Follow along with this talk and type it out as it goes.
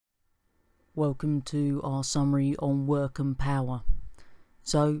Welcome to our summary on work and power.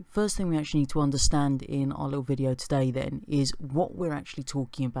 So first thing we actually need to understand in our little video today then is what we're actually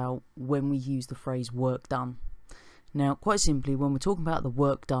talking about when we use the phrase work done. Now quite simply, when we're talking about the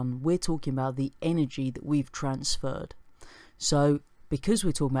work done, we're talking about the energy that we've transferred. So because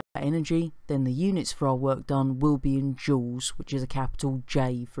we're talking about energy, then the units for our work done will be in joules, which is a capital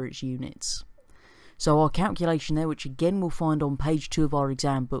J for its units. So our calculation there, which again we'll find on page 2 of our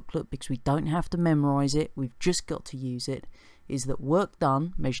exam booklet because we don't have to memorise it, we've just got to use it, is that work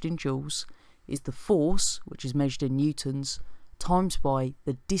done, measured in joules, is the force, which is measured in newtons, times by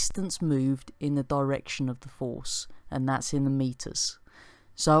the distance moved in the direction of the force, and that's in the metres.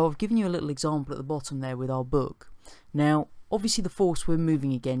 So I've given you a little example at the bottom there with our book. Now obviously the force we're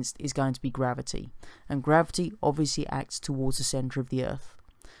moving against is going to be gravity, and gravity obviously acts towards the centre of the earth.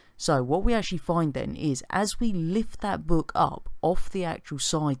 So what we actually find then is as we lift that book up off the actual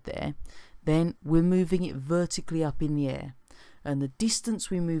side there, then we're moving it vertically up in the air. And the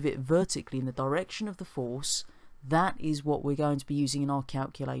distance we move it vertically in the direction of the force, that is what we're going to be using in our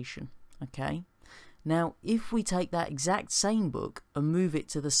calculation. Okay. Now if we take that exact same book and move it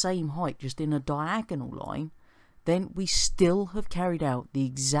to the same height just in a diagonal line, then we still have carried out the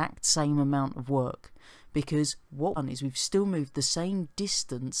exact same amount of work, because what we've done is we've still moved the same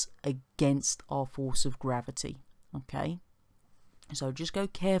distance against our force of gravity. Okay, so just go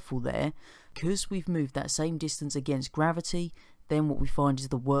careful there, because we've moved that same distance against gravity, then what we find is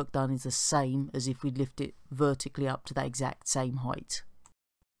the work done is the same as if we lift it vertically up to that exact same height.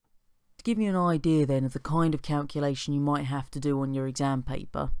 To give you an idea then of the kind of calculation you might have to do on your exam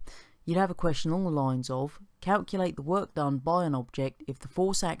paper, you'd have a question along the lines of calculate the work done by an object if the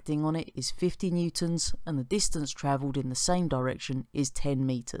force acting on it is 50 newtons and the distance travelled in the same direction is 10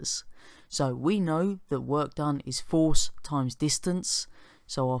 meters. So we know that work done is force times distance,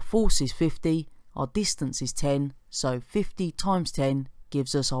 so our force is 50, our distance is 10, so 50 times 10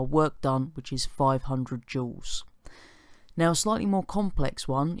 gives us our work done, which is 500 joules. Now a slightly more complex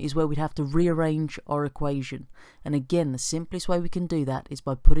one is where we'd have to rearrange our equation, and again the simplest way we can do that is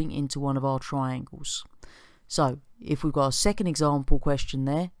by putting it into one of our triangles. So if we've got a second example question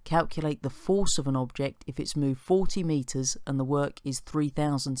there, calculate the force of an object if it's moved 40 meters and the work is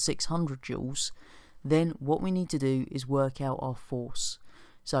 3600 joules, then what we need to do is work out our force.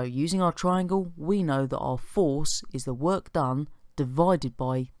 So using our triangle, we know that our force is the work done divided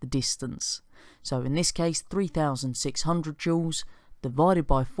by the distance. So in this case 3600 joules divided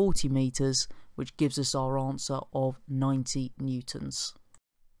by 40 meters, which gives us our answer of 90 newtons.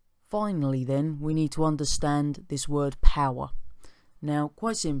 Finally then, we need to understand this word power. Now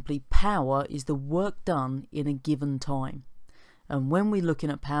quite simply, power is the work done in a given time. And when we're looking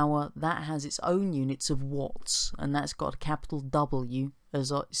at power, that has its own units of watts, and that's got a capital W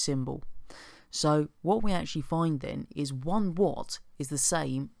as a symbol. So what we actually find then is 1 watt is the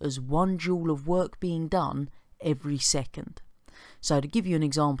same as 1 joule of work being done every second. So to give you an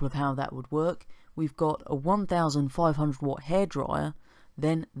example of how that would work, we've got a 1500 watt hairdryer,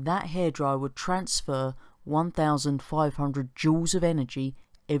 then that hairdryer would transfer 1500 joules of energy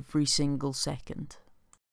every single second.